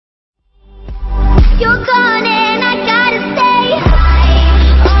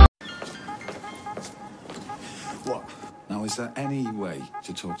Is there any way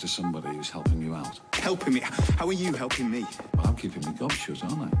to talk to somebody who's helping you out? Helping me? How are you helping me? Well, I'm keeping my gob shut,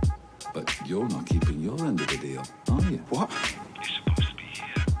 aren't I? But you're not keeping your end of the deal, are you? What? You're supposed to be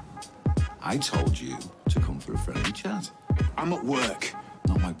here. I told you to come for a friendly chat. I'm at work.